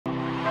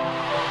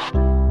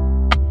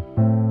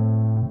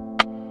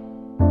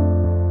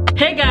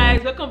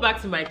guys, welcome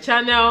back to my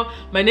channel.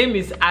 My name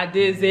is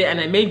Adaeze and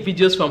I make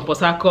videos from Port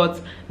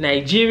Harcourt,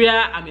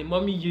 Nigeria. I'm a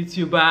mommy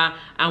YouTuber,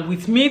 and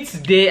with me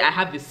today I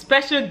have a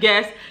special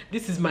guest.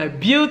 This is my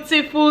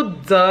beautiful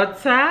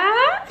daughter.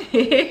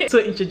 So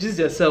introduce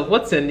yourself.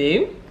 What's your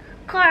name?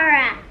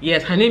 Kora'S.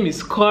 Yes, her name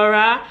is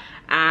Kora'S.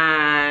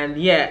 And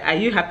yeah, are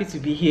you happy to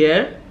be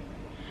here?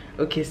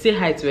 Okay, say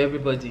hi to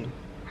everybody.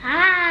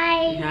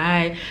 Hi.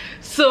 Hi.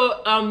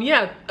 So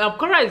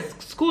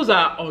Kora'S, schools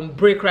are on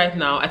break right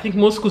now. I think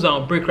most schools are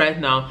on break right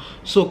now.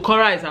 So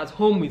Kora'S is at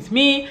home with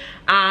me,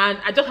 and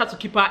I just have to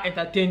keep her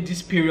entertained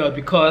this period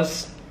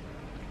because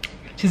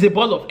she's a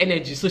ball of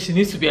energy, so she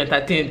needs to be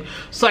entertained.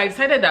 So I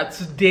decided that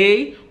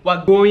today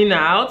we're going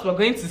out. We're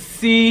going to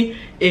see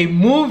a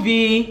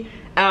movie.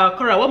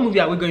 Kora'S, what movie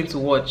are we going to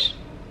watch?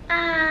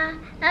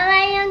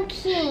 Lion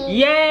King.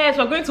 Yes,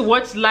 we're going to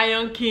watch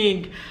Lion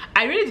King.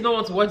 I really did not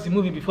want to watch the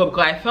movie before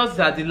because I felt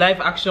that the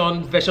live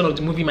action version of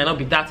the movie might not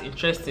be that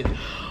interesting.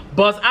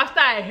 But after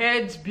I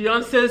heard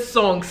Beyonce's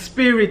song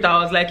Spirit,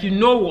 I was like, you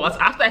know what?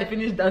 After I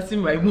finished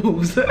dancing my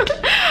moves,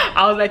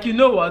 I was like, you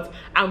know what?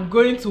 I'm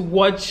going to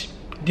watch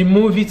the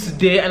movie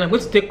today, and I'm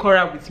going to take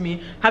Kora'S with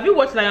me. Have you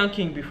watched Lion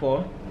King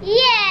before?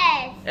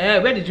 Yes.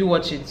 Where did you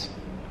watch it?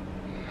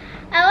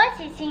 I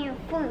watched it in your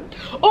phone.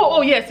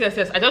 Oh yes.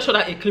 I just showed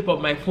her a clip of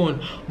my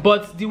phone.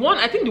 But the one,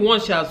 I think the one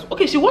she has,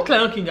 okay, she watched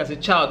Lion King as a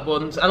child,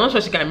 but I'm not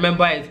sure she can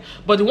remember it.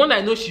 But the one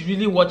I know she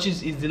really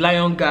watches is the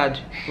Lion Guard,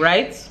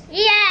 right?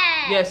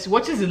 Yeah. Yes, she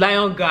watches the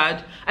Lion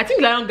Guard. I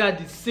think Lion Guard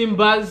is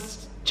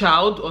Simba's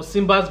child or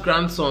Simba's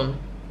grandson.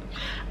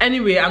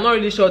 Anyway, I'm not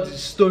really sure the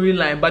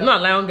storyline, but no,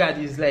 Lion Guard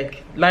is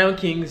like Lion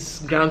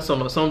King's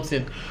grandson or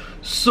something.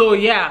 So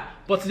yeah.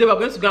 But today we're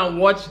going to go and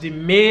watch the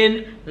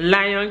main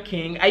Lion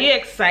King. Are you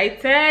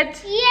excited?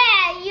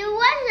 Yeah, you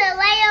watch the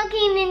Lion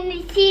King in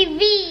the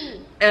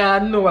TV.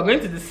 No, we're going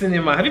to the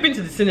cinema. Have you been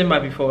to the cinema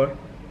before?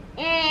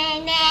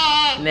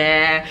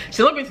 Nah. She's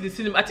not been to the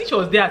cinema. I think she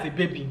was there as a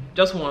baby,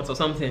 just once or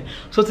something.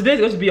 So today is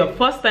going to be your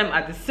first time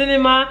at the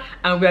cinema,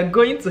 and we're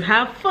going to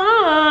have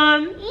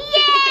fun.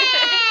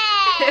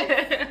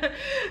 Yeah.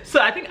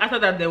 So I think after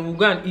that, then we'll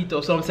go and eat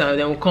or something, and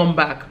then we'll come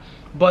back.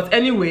 But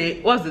anyway,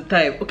 what's the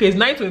time? Okay, it's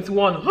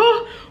 9:21.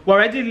 Oh, we're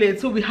already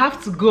late, so we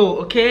have to go.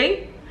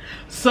 Okay,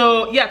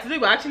 so yeah, today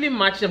we're actually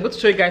matching. I'm going to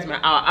show you guys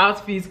our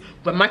outfits.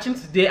 We're matching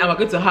today, and we're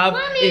going to have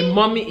a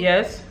mommy.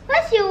 Yes.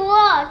 What's your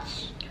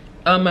watch?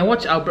 My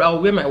watch.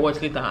 I'll wear my watch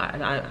later.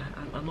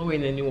 I'm not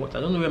wearing any watch. I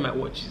don't know where my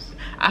watch is.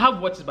 I have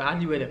watches, but I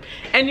hardly wear them.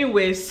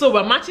 Anyway, so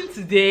we're matching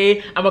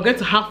today, and we're going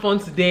to have fun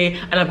today,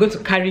 and I'm going to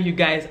carry you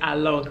guys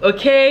along.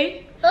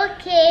 Okay.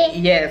 Okay.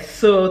 Yes.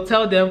 So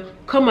tell them,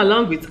 come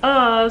along with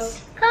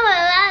us. Come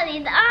along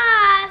with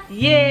us.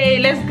 Yay,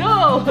 let's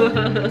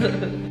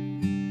go.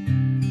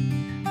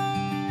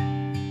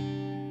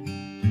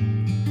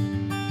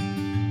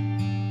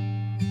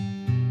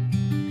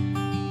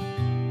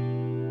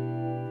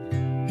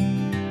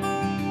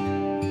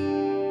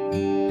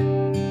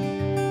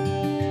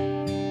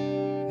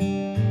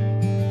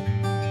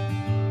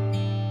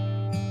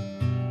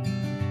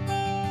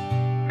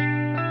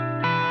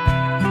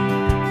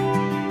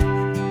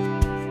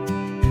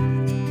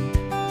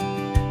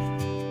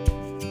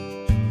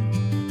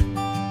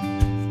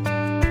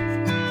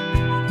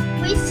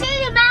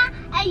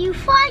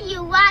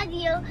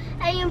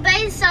 And you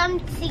buy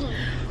something.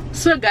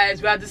 So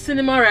guys, we're at the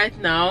cinema right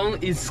now.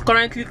 It's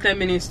currently 10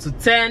 minutes to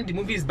 10. The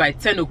movie is by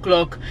 10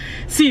 o'clock.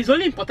 See, it's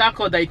only in Port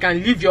Harcourt that you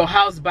can leave your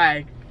house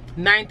by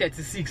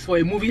 9:36 for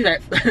a movie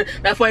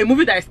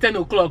that is 10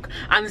 o'clock,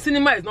 and the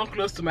cinema is not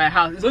close to my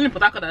house. It's only in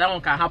Port Harcourt that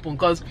one can happen,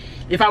 because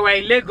if I were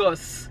in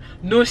Lagos,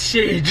 no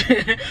shade,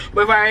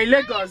 but if I were in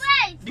Lagos,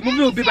 the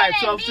movie will be by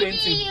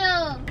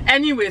 12:20.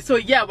 Anyway, so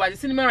yeah, we're at the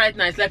cinema right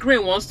now. It's like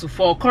rain wants to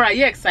fall. Kora'S, are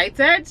you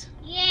excited?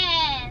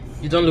 Yes.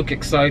 You don't look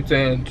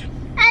excited.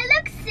 I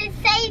look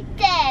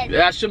excited.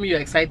 Yeah, show me your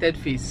excited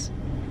face.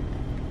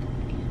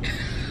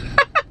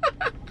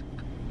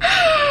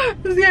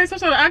 Yeah,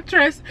 such an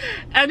actress.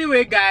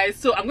 Anyway guys,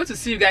 so I'm going to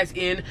see you guys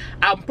in.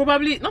 I'm going to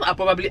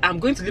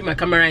leave my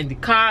camera in the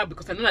car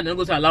because I know that they're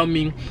not going to allow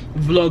me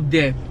vlog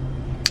there.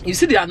 You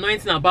see the annoying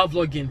thing about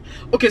vlogging.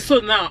 Okay, so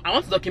now I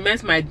want to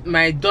document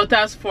my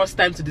daughter's first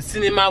time to the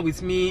cinema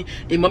with me,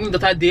 a mommy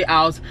daughter day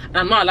out, and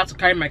I'm not allowed to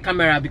carry my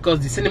camera because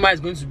the cinema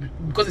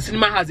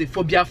has a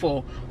phobia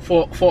for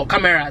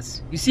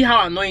cameras. You see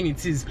how annoying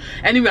it is.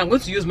 Anyway, I'm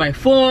going to use my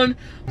phone.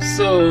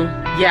 So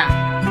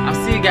yeah,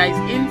 I'll see you guys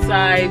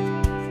inside.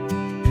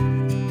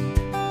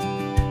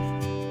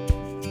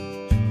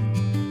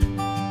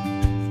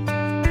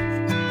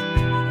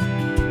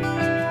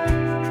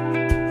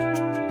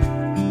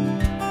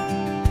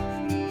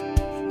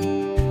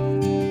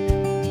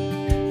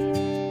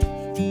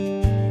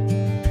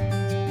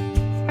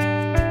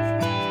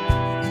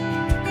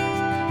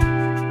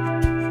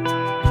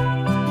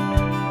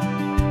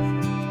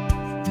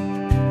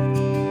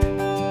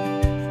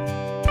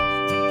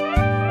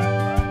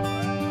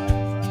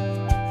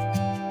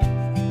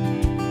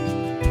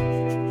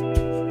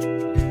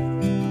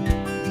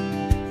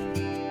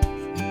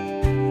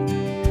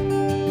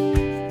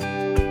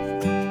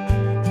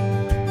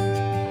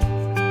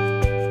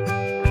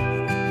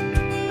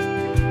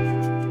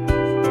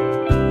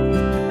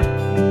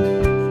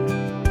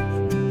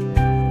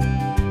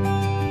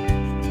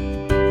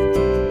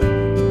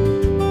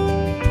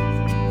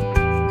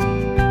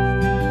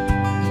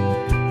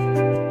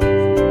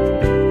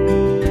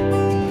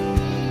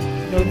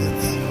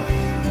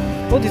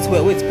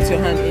 well. Wait, put your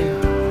hand in.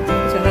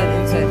 Put your hand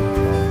inside.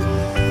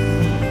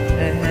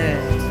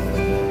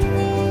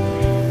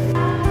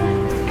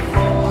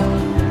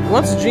 You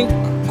want to drink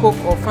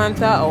Coke or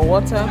Fanta or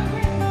water?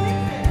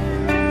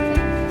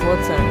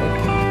 Water,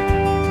 okay.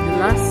 The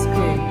last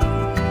screen.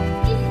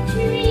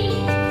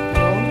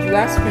 No, the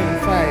last screen,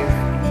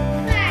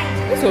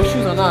 5. These your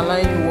shoes are not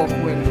allowing you walk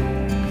well.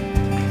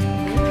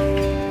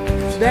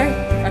 Should I?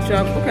 Actually,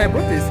 okay, I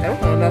brought this. I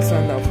brought another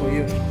sandal for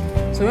you.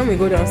 So when we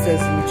go downstairs,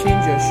 we'll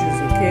change your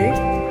shoes, okay?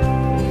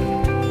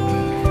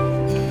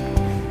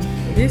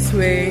 This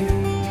way.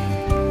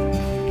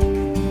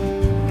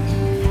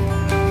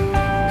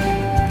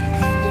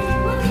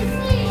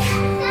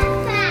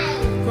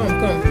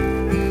 Come.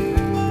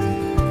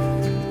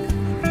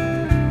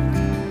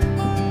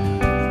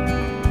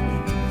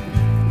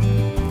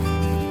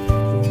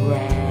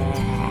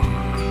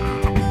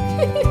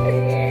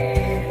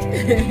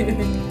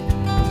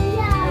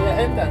 Yeah,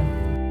 enter.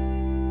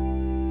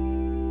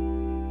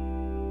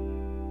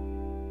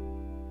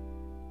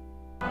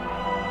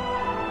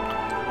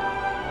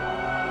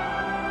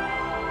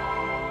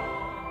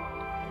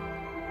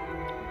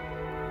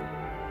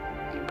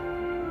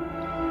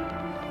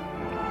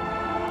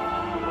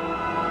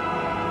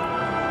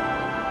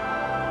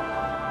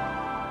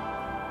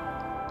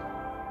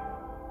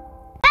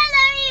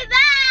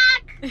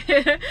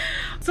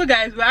 So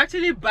guys, we're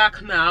actually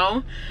back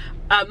now.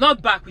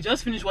 Not back, we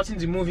just finished watching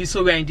the movie,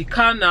 so we're in the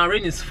car now.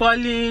 Rain is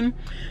falling.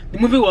 The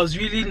movie was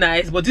really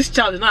nice, but this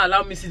child did not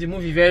allow me to see the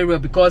movie very well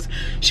because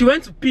she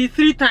went to pee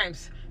 3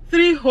 times.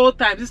 3 whole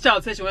times this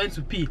child said she went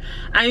to pee.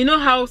 And you know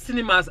how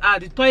cinemas are,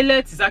 the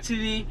toilet is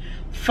actually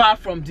far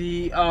from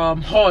the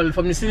hall,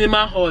 from the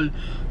cinema hall,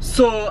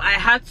 so I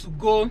had to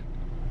go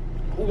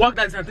walk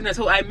that distance,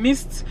 so I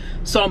missed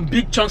some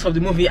big chunks of the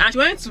movie. And she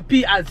went to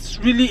pee at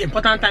really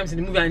important times in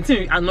the movie, and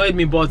it annoyed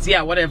me, but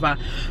yeah, whatever.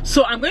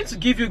 So I'm going to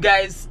give you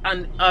guys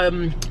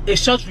a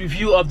short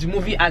review of the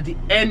movie at the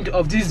end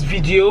of this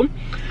video.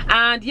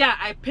 And yeah,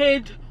 I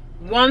paid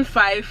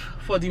 1.5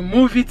 for the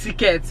movie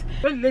ticket.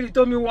 When the lady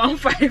told me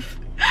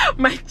 1.5,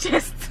 my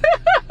chest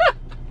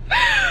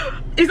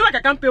it's not like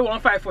I can't pay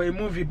 1.5 for a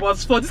movie, but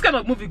for this kind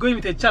of movie, going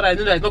with a child, I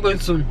know that it's not going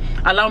to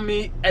allow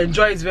me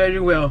enjoy it very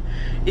well.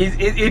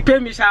 It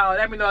paid me, child,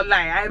 let me not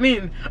lie. I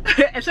mean,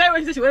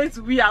 especially when she went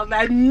to wee, I was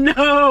like,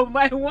 no,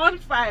 my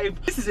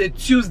 1.5. This is a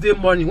Tuesday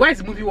morning. Why is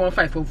the movie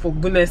 1.5 for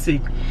goodness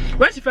sake?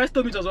 When she first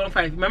told me it was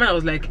 1.5, in my mind I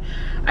was like,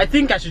 I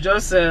think I should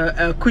just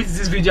quit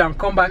this video and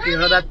come back in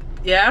another.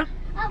 Yeah.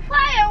 How far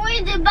are we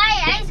to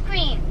buy ice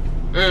cream?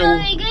 So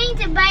we're going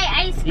to buy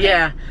ice cream.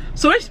 Yeah.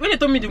 So when they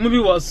told me the movie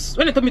was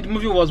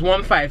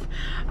 1.5,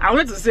 I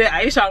wanted to say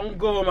Aisha, I won't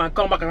go home and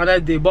come back another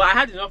day, but I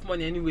had enough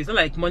money anyway. It's not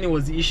like money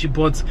was the issue,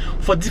 but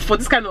for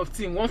this kind of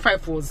thing,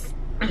 1.5 was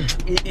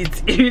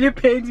it really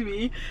pained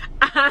me.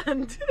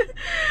 And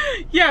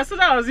yeah, so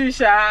that was it,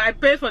 Sha. I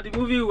paid for the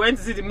movie, we went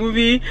to see the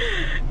movie.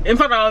 In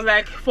fact, I was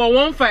like, for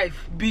 1.5,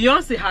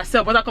 Beyonce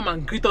herself better come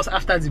and greet us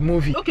after the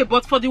movie. Okay,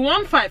 but for the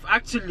 1.5,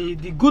 actually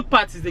the good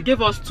part is they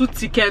gave us 2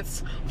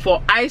 tickets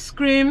for ice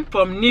cream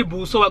from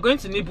Nibu. So we're going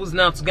to Nibu's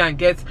now to go and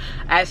get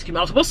ice cream.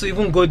 I was supposed to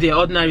even go there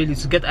ordinarily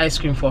to get ice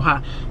cream for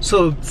her.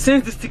 So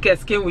since these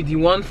tickets came with the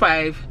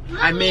 1.5,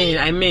 I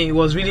mean it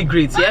was really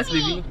great. Mommy, yes,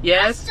 baby.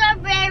 Yes.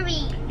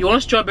 Strawberry. You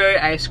want strawberry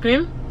ice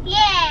cream?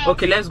 Yeah.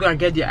 Okay, let's go and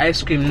get the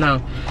ice cream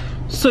now.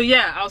 So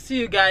yeah, I'll see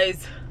you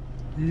guys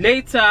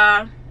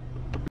later.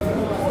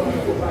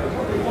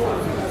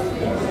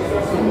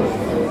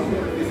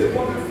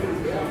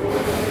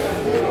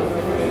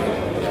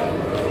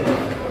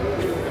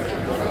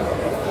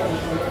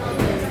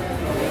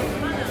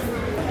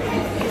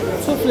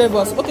 Two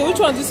flavors. Okay, which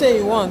one do you say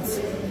you want?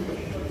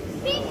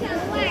 Pink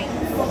and white.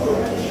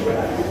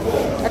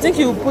 I think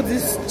you put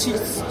this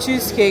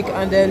cheesecake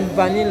and then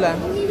vanilla.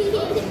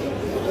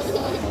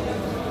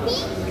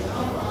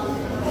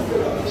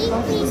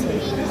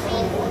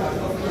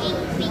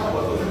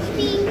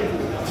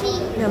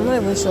 Yeah, I'm not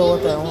even sure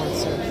what I want.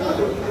 So.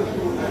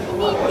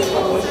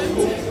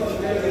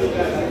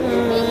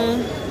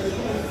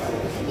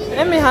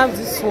 Let me have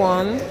this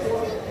one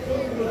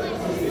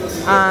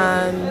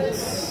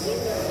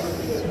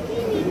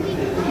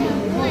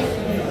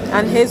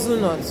and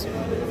hazelnut.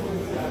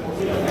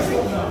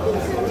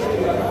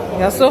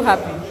 You're so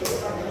happy.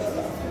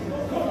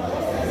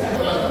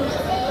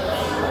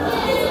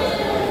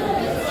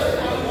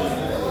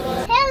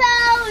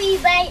 Hello, we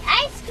buy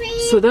ice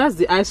cream. So that's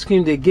the ice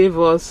cream they gave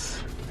us.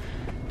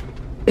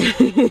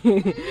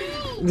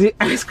 The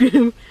ice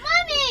cream.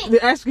 Mommy, the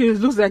ice cream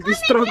looks like it's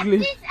struggling.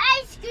 This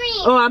ice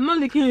cream. Oh, I'm not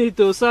licking it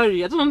though.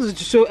 Sorry, I just wanted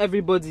to show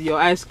everybody your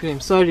ice cream.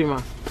 Sorry,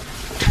 ma.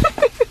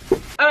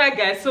 Alright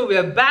guys, so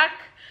we're back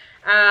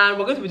and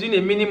we're going to be doing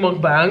a mini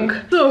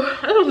mukbang. So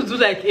I just want to do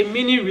like a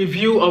mini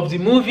review of the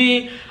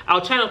movie.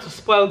 I'll try not to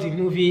spoil the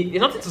movie.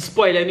 It's nothing to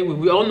spoil anyway.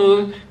 We all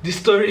know the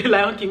story,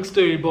 Lion King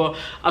story, but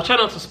I'll try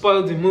not to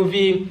spoil the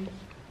movie.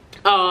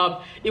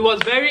 It was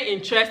very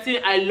interesting.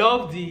 I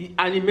love the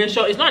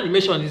animation. It's not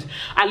animation,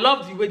 I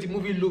love the way the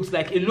movie looks.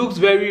 Like, it looks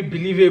very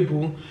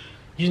believable.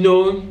 you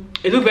know,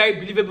 it looked very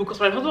believable, because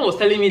my husband was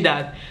telling me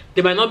that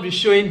they might not be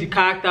showing the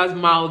characters'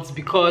 mouths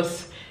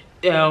because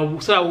so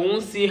that we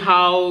won't see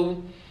how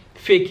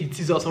fake it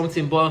is or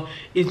something, but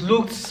it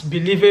looked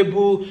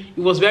believable.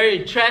 It was very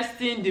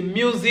interesting. The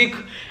music,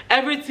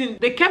 everything,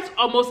 they kept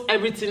almost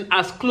everything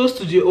as close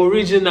to the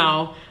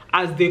original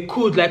as they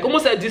could. Like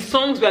almost like the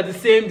songs were the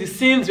same, the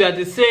scenes were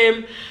the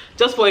same,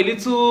 just for a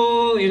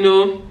little, you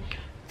know,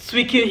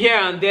 tweaking here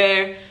and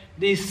there.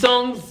 The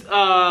songs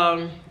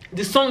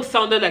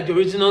sounded like the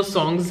original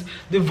songs.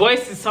 The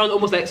voices sound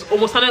almost like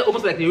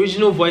the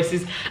original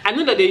voices. I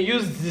know that they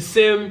used the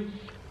same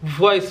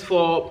voice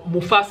for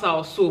Mufasa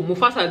also.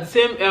 Mufasa, the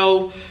same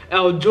L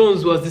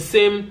Jones was the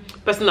same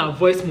person that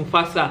voiced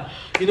Mufasa,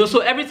 you know, so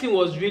everything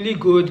was really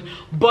good.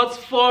 But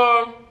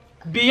for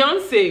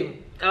Beyonce,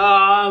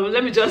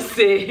 let me just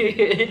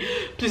say,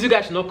 please, you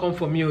guys should not come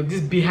for me.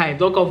 This beehive,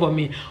 don't come for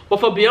me. But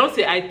for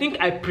Beyonce, I think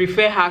I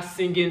prefer her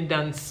singing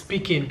than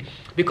speaking,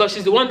 because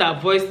she's the one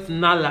that voiced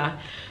Nala,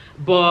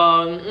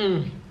 but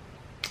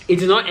it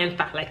did not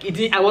enter. Like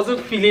I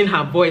wasn't feeling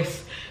her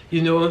voice,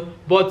 you know.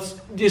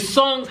 But the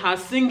songs, her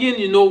singing,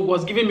 you know,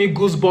 was giving me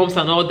goosebumps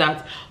and all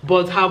that.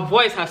 But her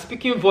voice, her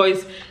speaking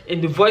voice,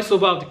 and the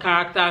voiceover of the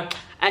character,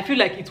 I feel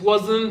like it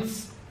wasn't.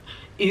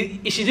 She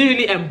didn't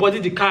really embody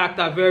the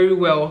character very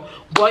well.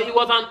 But it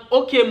was an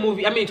okay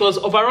movie. I mean, it was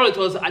overall, it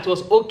was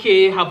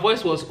okay. Her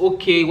voice was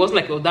okay. It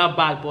wasn't like it was that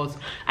bad. But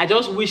I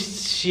just wish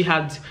she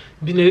had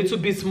been a little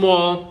bit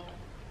more,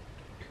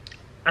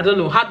 I don't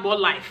know, had more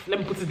life. Let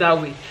me put it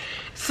that way.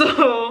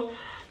 So,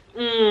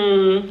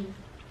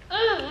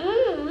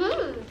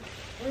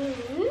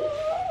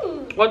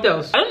 what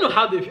else? I don't know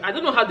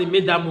how they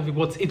made that movie,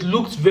 but it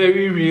looked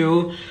very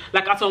real.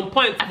 Like at some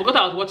point, I forgot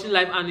I was watching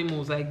live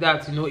animals like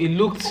that. You know, it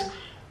looked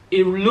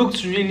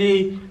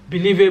really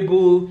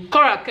believable.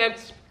 Kora'S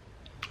kept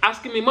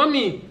asking me,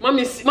 mommy,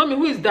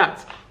 who is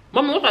that?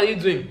 Mommy, what are you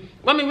doing?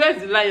 Mommy,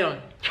 where's the lion?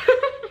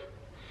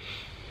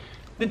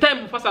 The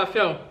time Mufasa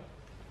fell,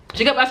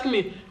 she kept asking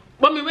me,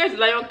 mommy, where's the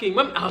Lion King?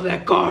 Mommy, I was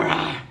like,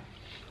 Kora'S,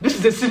 this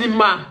is a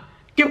cinema,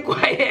 keep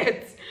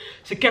quiet.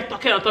 She kept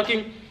talking and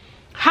talking.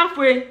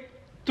 Halfway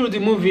through the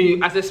movie,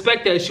 as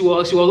expected, she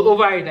was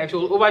over it. Like she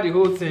was over the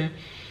whole thing.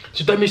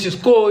 She told me she's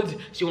cold,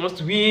 she wants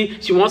to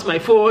eat, she wants my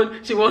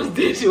phone, she wants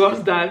this, she wants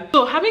that.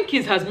 So having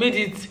kids has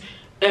made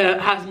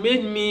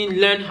me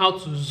learn how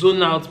to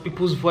zone out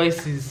people's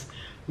voices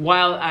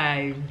while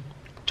I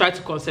try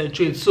to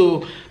concentrate.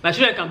 So my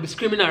children can be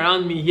screaming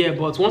around me here,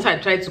 but once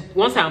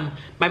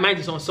my mind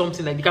is on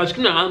something, like they can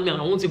scream around me and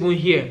I won't even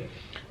hear.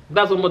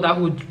 That's what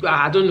motherhood,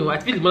 I don't know, I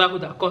feel the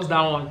motherhood that caused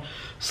that one.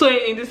 So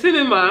in the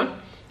cinema,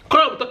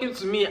 Kora'S will be talking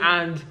to me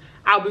and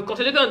I'll be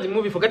concentrating on the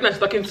movie, forgetting that she's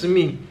talking to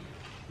me.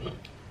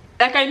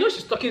 Like I know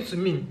she's talking to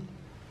me,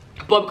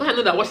 but because I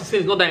know that what she's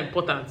saying is not that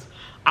important,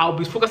 I'll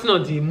be focusing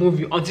on the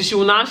movie until she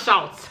will now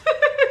shout.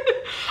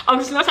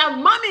 Until she now shout,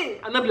 mommy!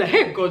 And I'll be like,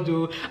 hey God,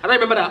 do. And I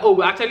remember that, oh,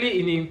 we're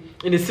actually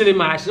in the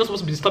cinema. She's not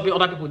supposed to be disturbing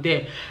other people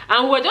there.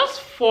 And we're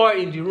just 4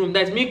 in the room.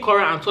 That's me,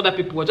 Kora'S, and 2 other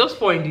people. We're just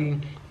 4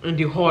 in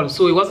the hall.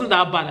 So it wasn't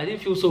that bad. I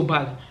didn't feel so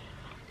bad.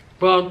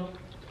 But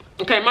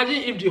okay,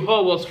 imagine if the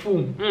hall was full.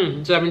 It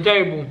would have been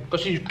terrible.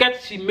 Because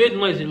she made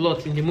noise a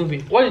lot in the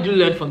movie. What did you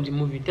learn from the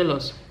movie? Tell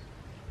us.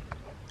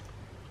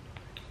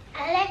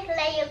 I like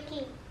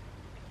layuki.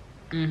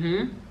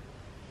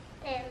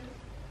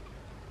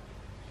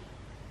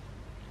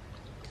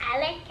 I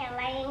like the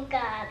lion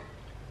god.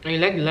 And you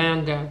like the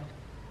lion god?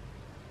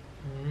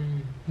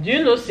 Do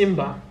you know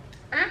Simba?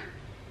 Huh?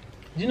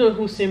 Do you know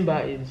who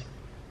Simba is?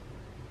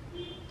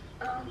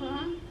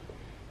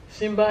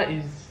 Simba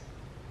is...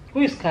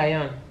 Who is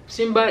Kayan?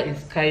 Simba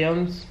is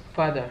Kayan's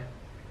father.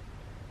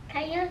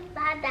 Kayan's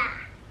father.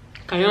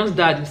 Kayan's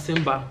dad is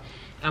Simba.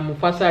 And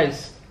Mufasa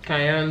is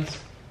Kayan's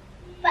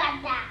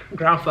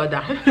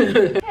grandfather.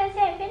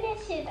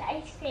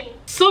 Ice cream.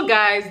 So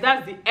guys,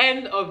 that's the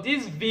end of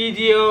this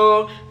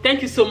video.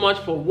 Thank you so much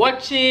for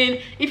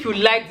watching. If you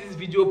like this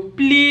video,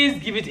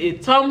 please give it a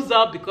thumbs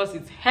up because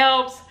it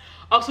helps.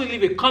 Also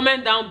leave a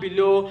comment down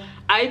below.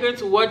 Are you going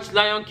to watch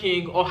Lion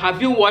King or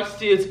have you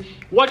watched it?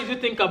 What did you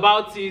think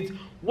about it?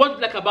 What do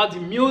you like about the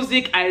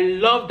music? I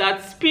love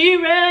that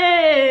spirit.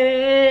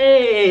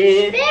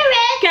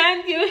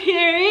 Can you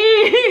hear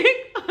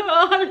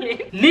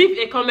it? Leave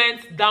a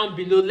comment down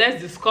below.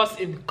 Let's discuss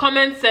in the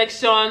comment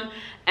section.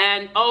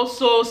 And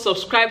also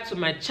subscribe to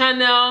my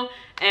channel.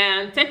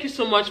 And thank you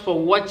so much for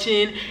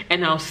watching.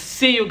 And I'll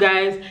see you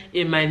guys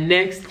in my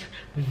next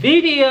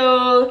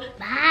video.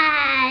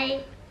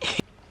 Bye.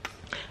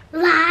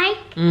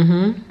 Like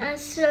and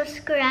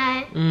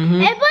subscribe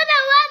and put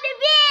on the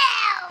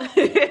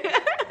bell.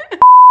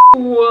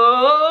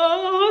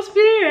 Whoa,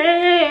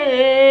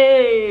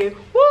 spirit!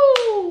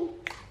 Woo!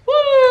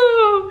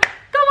 Woo!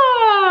 Come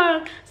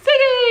on! Sing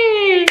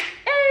it!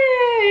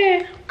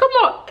 Hey! Come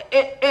on!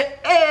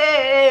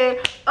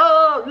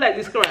 Oh, like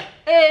this cry.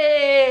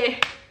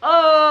 Hey!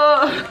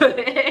 Oh!